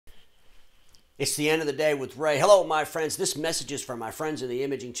It's the end of the day with Ray. Hello, my friends. This message is for my friends in the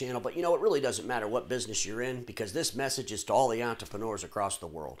imaging channel, but you know, it really doesn't matter what business you're in because this message is to all the entrepreneurs across the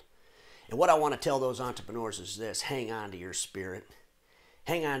world. And what I want to tell those entrepreneurs is this: hang on to your spirit.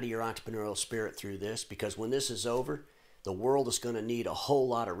 Hang on to your entrepreneurial spirit through this, because when this is over, the world is going to need a whole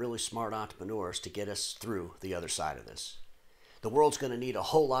lot of really smart entrepreneurs to get us through the other side of this. The world's going to need a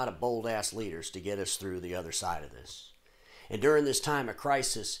whole lot of bold-ass leaders to get us through the other side of this. And during this time of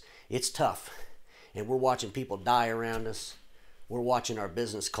crisis, it's tough. And we're watching people die around us. We're watching our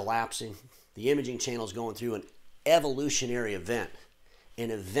business collapsing. The imaging channel is going through an evolutionary event. An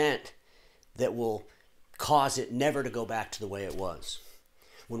event that will cause it never to go back to the way it was.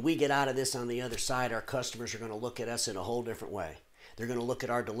 When we get out of this on the other side, our customers are going to look at us in a whole different way. They're going to look at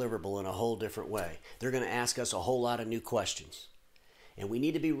our deliverable in a whole different way. They're going to ask us a whole lot of new questions. And we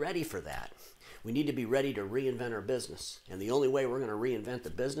need to be ready for that. We need to be ready to reinvent our business. And the only way we're going to reinvent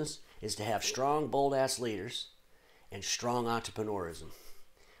the business is to have strong, bold-ass leaders and strong entrepreneurism.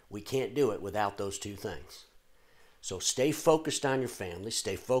 We can't do it without those two things. So stay focused on your family.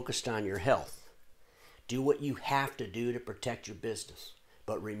 Stay focused on your health. Do what you have to do to protect your business.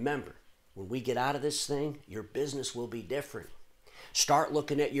 But remember, when we get out of this thing, your business will be different. Start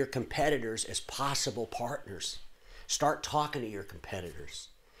looking at your competitors as possible partners. Start talking to your competitors.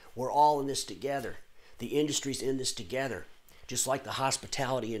 We're all in this together. The industry's in this together. Just like the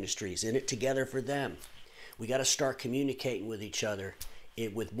hospitality industry is in it together for them. We got to start communicating with each other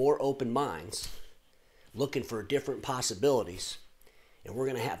with more open minds, looking for different possibilities. And we're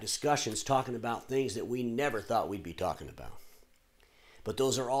going to have discussions talking about things that we never thought we'd be talking about. But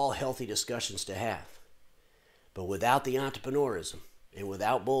those are all healthy discussions to have. But without the entrepreneurism and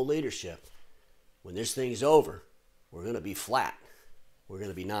without bold leadership, when this thing's over, we're going to be flat. We're going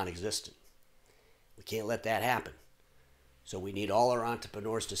to be non-existent. We can't let that happen. So we need all our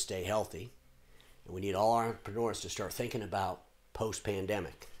entrepreneurs to stay healthy, and we need all our entrepreneurs to start thinking about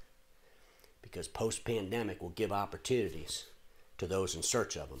post-pandemic, because post-pandemic will give opportunities to those in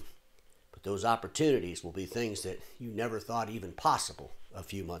search of them. But those opportunities will be things that you never thought even possible a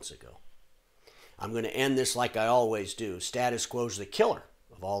few months ago. I'm going to end this like I always do. Status quo is the killer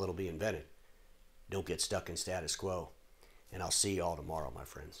of all that'll be invented. Don't get stuck in status quo. And I'll see you all tomorrow, my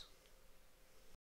friends.